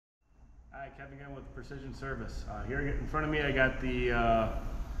Hi, Kevin again with Precision Service. Here in front of me I got the,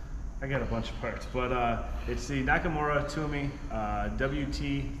 I got a bunch of parts, but it's the Nakamura-Tome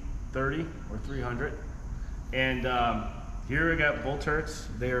WT-30 or 300. And here I got bolt turrets.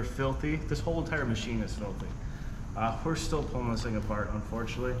 They are filthy. This whole entire machine is filthy. We're still pulling this thing apart,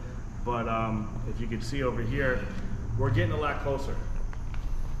 unfortunately. But if you can see over here, we're getting a lot closer.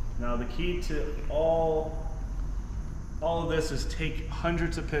 Now the key to all of this is take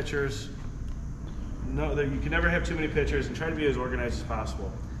hundreds of pictures. No, you can never have too many pictures, and try to be as organized as possible.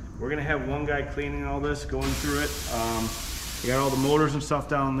 We're gonna have one guy cleaning all this, going through it. We got all the motors and stuff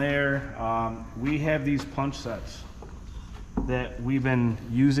down there. We have these punch sets that we've been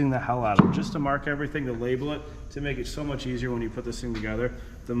using the hell out of, just to mark everything, to label it, to make it so much easier when you put this thing together.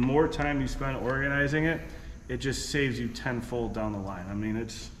 The more time you spend organizing it, it just saves you tenfold down the line. I mean,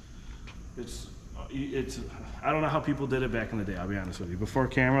 it's I don't know how people did it back in the day, I'll be honest with you. Before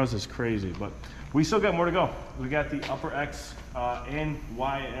cameras, it's crazy, but we still got more to go. We got the upper X and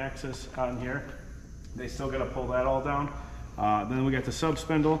Y axis on here. They still got to pull that all down. Then we got the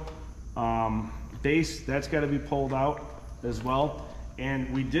sub-spindle base, that's got to be pulled out as well. And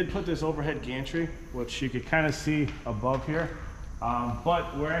we did put this overhead gantry, which you could kind of see above here.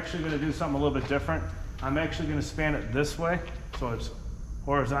 But we're actually going to do something a little bit different. I'm actually going to span it this way, so it's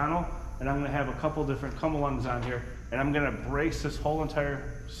horizontal. And I'm going to have a couple different come-alongs on here, and I'm going to brace this whole entire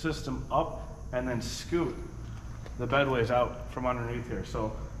system up and then scoot the bedways out from underneath here.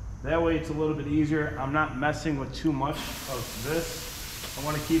 So that way it's a little bit easier. I'm not messing with too much of this. I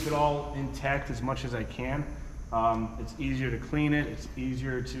want to keep it all intact as much as I can. It's easier to clean it. It's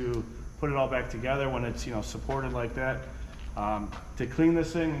easier to put it all back together when it's, you know, supported like that. To clean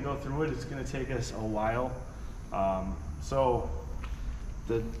this thing and go through it, it's going to take us a while. So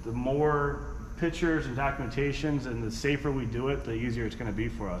the more pictures and documentations and the safer we do it, the easier it's going to be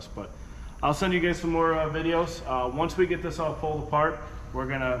for us. But I'll send you guys some more videos. Once we get this all pulled apart, we're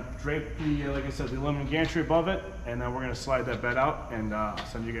going to drape the, like I said, the aluminum gantry above it, and then we're going to slide that bed out, and I'll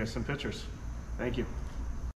send you guys some pictures. Thank you.